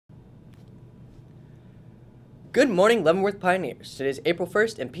Good morning, Leavenworth Pioneers. Today is April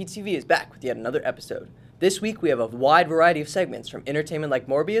 1st, and PTV is back with yet another episode. This week, we have a wide variety of segments, from entertainment like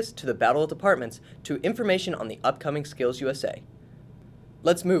Morbius to the Battle of Departments to information on the upcoming Skills USA.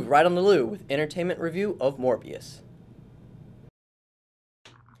 Let's move right on the loo with entertainment review of Morbius.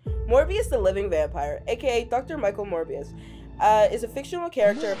 Morbius the Living Vampire, aka Dr. Michael Morbius, is a fictional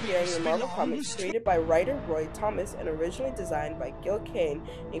character appearing in the Marvel Comics created by writer Roy Thomas and originally designed by Gil Kane.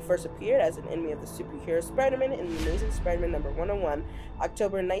 He first appeared as an enemy of the superhero Spider-Man in The Amazing Spider-Man number 101,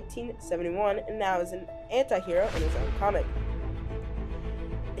 October 1971, and now is an anti-hero in his own comic.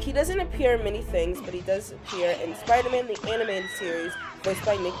 He doesn't appear in many things, but he does appear in Spider-Man the Animated Series, voiced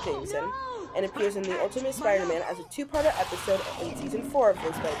by Nick Jameson, and appears in The Ultimate Spider-Man as a two-parter episode in Season 4,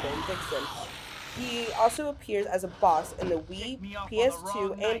 voiced by Ben Dixon. He also appears as a boss in the Wii,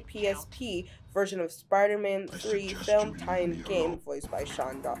 PS2, and PSP version of Spider-Man 3 film tie-in game, voiced by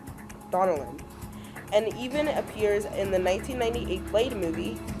Sean Donnellan, and even appears in the 1998 Blade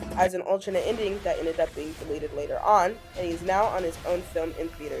movie as an alternate ending that ended up being deleted later on, and he's now on his own film in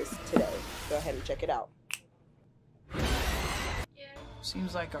theaters today. Go ahead and check it out.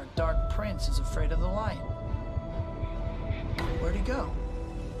 Seems like our Dark Prince is afraid of the light. Where'd he go?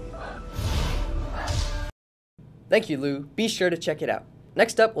 Thank you, Lou. Be sure to check it out.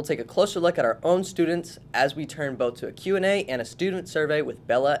 Next up, we'll take a closer look at our own students as we turn both to a Q&A and a student survey with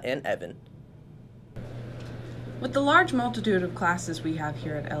Bella and Evan. With the large multitude of classes we have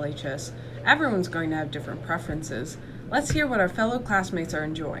here at LHS, everyone's going to have different preferences. Let's hear what our fellow classmates are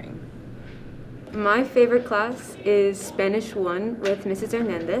enjoying. My favorite class is Spanish 1 with Mrs.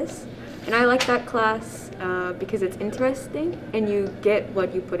 Hernandez, and I like that class because it's interesting and you get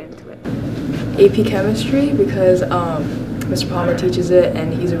what you put into it. AP Chemistry because Mr. Palmer teaches it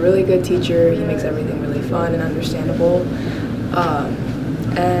and he's a really good teacher. He makes everything really fun and understandable.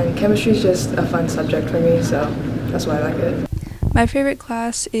 And chemistry is just a fun subject for me, so that's why I like it. My favorite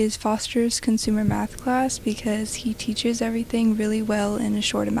class is Foster's Consumer Math class because he teaches everything really well in a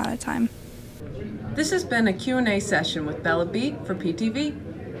short amount of time. This has been a Q&A session with Bella B for PTV.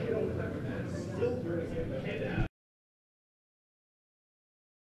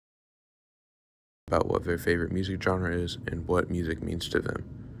 About what their favorite music genre is and what music means to them.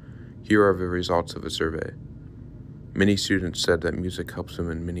 Here are the results of a survey. Many students said that music helps them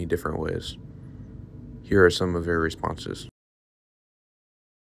in many different ways. Here are some of their responses.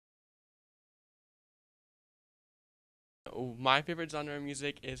 My favorite genre of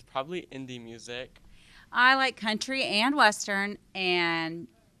music is probably indie music. I like country and western and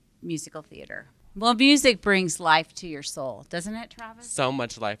musical theater. Well, music brings life to your soul, doesn't it, Travis? So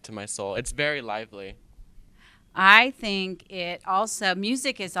much life to my soul. It's very lively. I think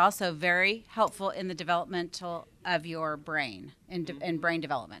music is also very helpful in the developmental of your brain and brain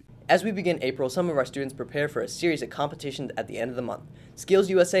development. As we begin April, some of our students prepare for a series of competitions at the end of the month. Skills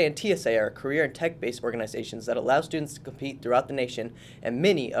USA and TSA are career and tech-based organizations that allow students to compete throughout the nation, and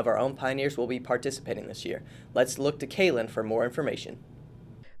many of our own pioneers will be participating this year. Let's look to Kaylin for more information.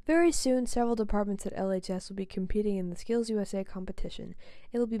 Very soon, several departments at LHS will be competing in the Skills USA competition.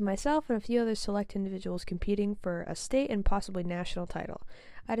 It will be myself and a few other select individuals competing for a state and possibly national title.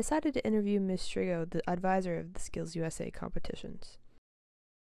 I decided to interview Ms. Strigo, the advisor of the Skills USA competitions.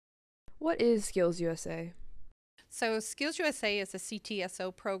 What is Skills USA? So Skills USA is a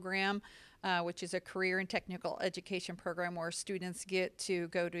CTSO program, which is a career and technical education program where students get to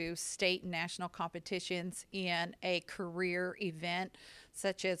go to state and national competitions in a career event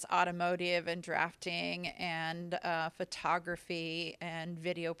such as automotive and drafting and photography and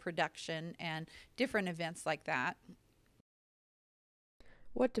video production and different events like that.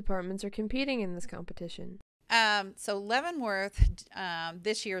 What departments are competing in this competition? So Leavenworth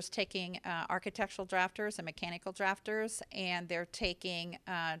this year is taking architectural drafters and mechanical drafters, and they're taking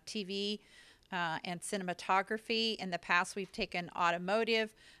TV and cinematography. In the past, we've taken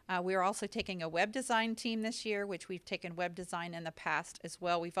automotive. We're also taking a web design team this year, which we've taken web design in the past as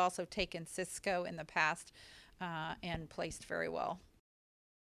well. We've also taken Cisco in the past and placed very well.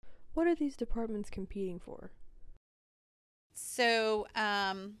 What are these departments competing for? So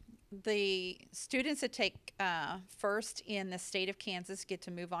the students that take first in the state of Kansas get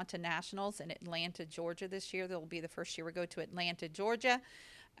to move on to nationals in Atlanta, Georgia this year. They'll be the first year we go to Atlanta, Georgia.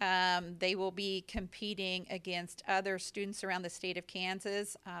 They will be competing against other students around the state of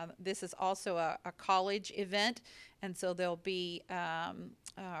Kansas. This is also a college event, and so there'll be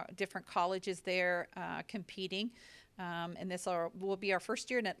different colleges there competing. And this will be our first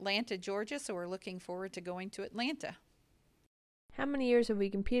year in Atlanta, Georgia, so we're looking forward to going to Atlanta. How many years have we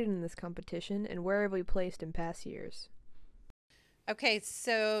competed in this competition, and where have we placed in past years? Okay,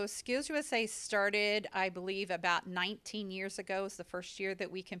 so Skills USA started, I believe, about 19 years ago. It was the first year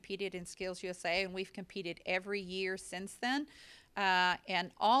that we competed in Skills USA, and we've competed every year since then.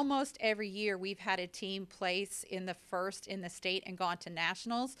 And almost every year we've had a team place in the first in the state and gone to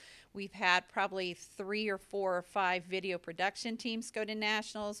nationals. We've had probably 3 or 4 or 5 video production teams go to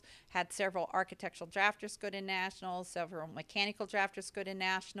nationals, had several architectural drafters go to nationals, several mechanical drafters go to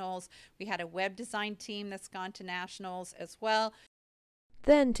nationals. We had a web design team that's gone to nationals as well.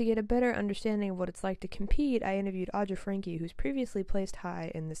 Then, to get a better understanding of what it's like to compete, I interviewed Audra Frankie, who's previously placed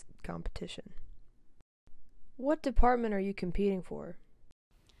high in this competition. What department are you competing for?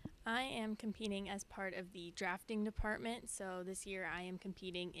 I am competing as part of the drafting department, so this year I am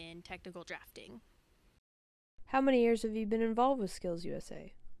competing in technical drafting. How many years have you been involved with Skills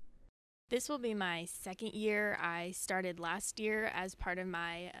USA? This will be my second year. I started last year as part of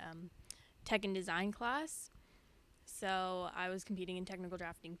my tech and design class. So I was competing in technical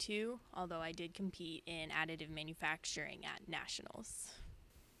drafting too, although I did compete in additive manufacturing at nationals.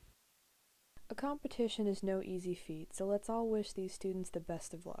 A competition is no easy feat, so let's all wish these students the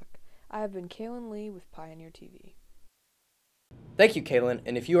best of luck. I have been Kaylin Lee with Pioneer TV. Thank you, Kaylin,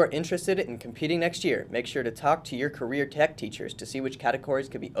 and if you are interested in competing next year, make sure to talk to your career tech teachers to see which categories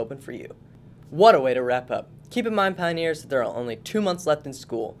could be open for you. What a way to wrap up. Keep in mind, Pioneers, that there are only 2 months left in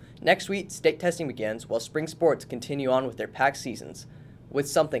school. Next week, state testing begins, while spring sports continue on with their packed seasons, with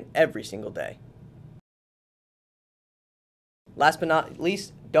something every single day. Last but not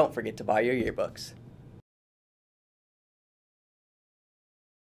least, don't forget to buy your yearbooks.